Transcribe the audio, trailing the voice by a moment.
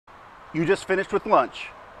You just finished with lunch.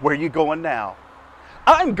 Where are you going now?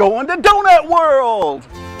 I'm going to Donut World!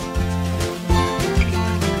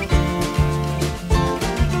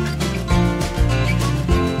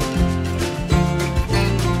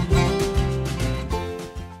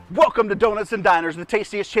 Welcome to Donuts and Diners, the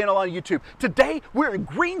tastiest channel on YouTube. Today, we're in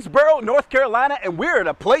Greensboro, North Carolina, and we're at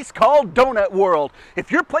a place called Donut World.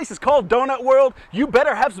 If your place is called Donut World, you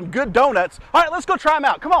better have some good donuts. All right, let's go try them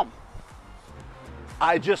out. Come on.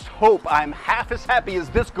 I just hope I'm half as happy as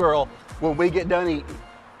this girl when we get done eating.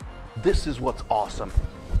 This is what's awesome.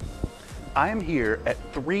 I'm here at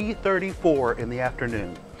 3:34 in the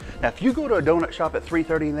afternoon. Now, if you go to a donut shop at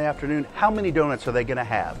 3:30 in the afternoon, how many donuts are they gonna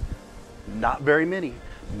have? Not very many.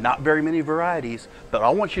 Not very many varieties, but I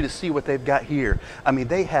want you to see what they've got here. I mean,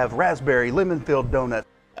 they have raspberry, lemon-filled donuts.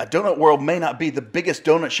 A Donut World may not be the biggest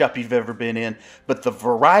donut shop you've ever been in, but the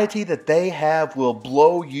variety that they have will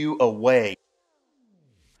blow you away.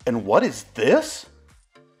 And what is this?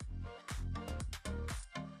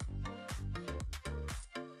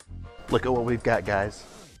 Look at what we've got, guys.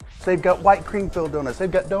 They've got white cream-filled donuts. They've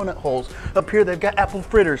got donut holes. Up here, they've got apple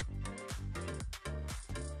fritters.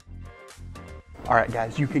 All right,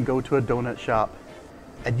 guys, you can go to a donut shop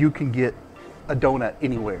and you can get a donut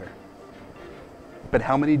anywhere. But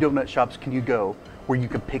how many donut shops can you go where you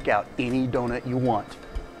can pick out any donut you want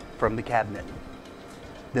from the cabinet?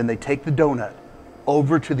 Then they take the donut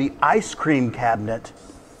over to the ice cream cabinet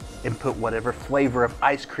and put whatever flavor of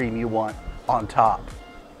ice cream you want on top.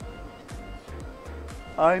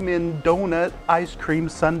 I'm in donut ice cream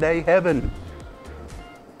sundae heaven.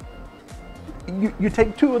 You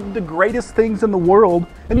take two of the greatest things in the world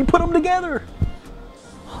and you put them together.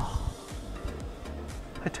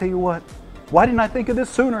 I tell you what, why didn't I think of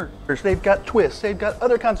this sooner? They've got twists, they've got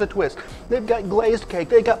other kinds of twists. They've got glazed cake,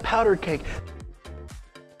 they've got powdered cake.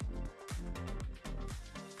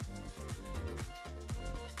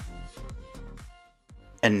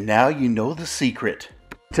 And now you know the secret.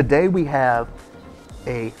 Today we have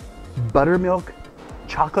a buttermilk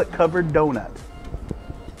chocolate covered donut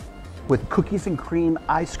with cookies and cream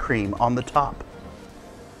ice cream on the top.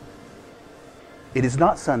 It is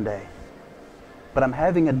not sundae, but I'm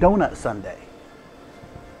having a donut sundae.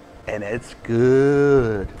 And it's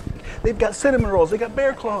good. They've got cinnamon rolls, they got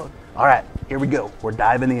bear claw. All right, here we go. We're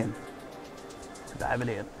diving in.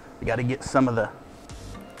 We gotta get some of the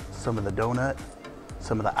donut,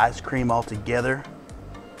 some of the ice cream all together.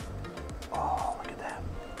 Oh, look at that.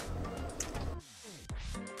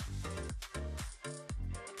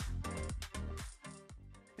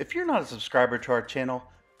 If you're not a subscriber to our channel,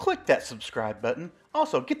 click that subscribe button.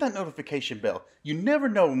 Also, get that notification bell. You never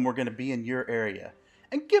know when we're going to be in your area.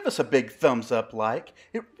 And give us a big thumbs up like.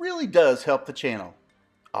 It really does help the channel.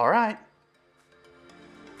 All right.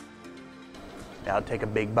 Now take a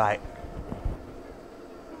big bite.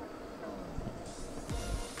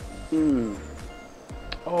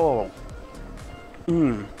 Oh.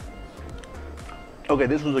 Okay,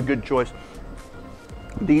 this was a good choice.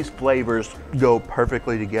 These flavors go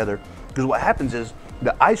perfectly together because what happens is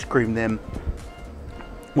the ice cream then,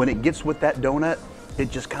 when it gets with that donut, it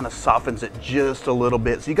just kind of softens it just a little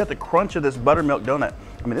bit. So you got the crunch of this buttermilk donut.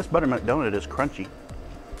 I mean, this buttermilk donut is crunchy.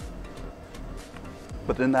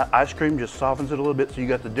 But then that ice cream just softens it a little bit, so you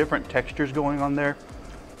got the different textures going on there.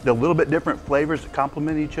 The little bit different flavors that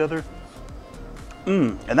complement each other.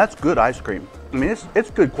 And that's good ice cream. I mean, it's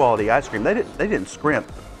good quality ice cream. They didn't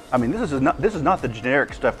scrimp. I mean, this is not the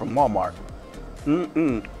generic stuff from Walmart.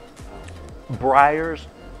 Breyer's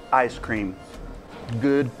ice cream.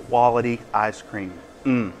 Good quality ice cream.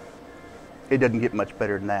 It doesn't get much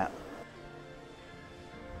better than that.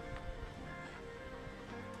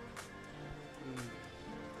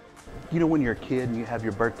 You know when you're a kid and you have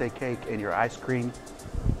your birthday cake and your ice cream?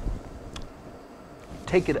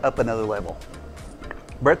 Take it up another level.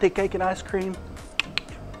 Birthday cake and ice cream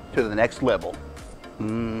to the next level.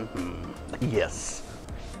 Yes.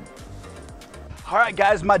 All right,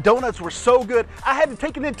 guys, my donuts were so good, I had to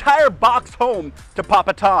take an entire box home to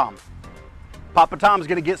Papa Tom. Papa Tom's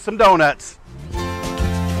gonna get some donuts.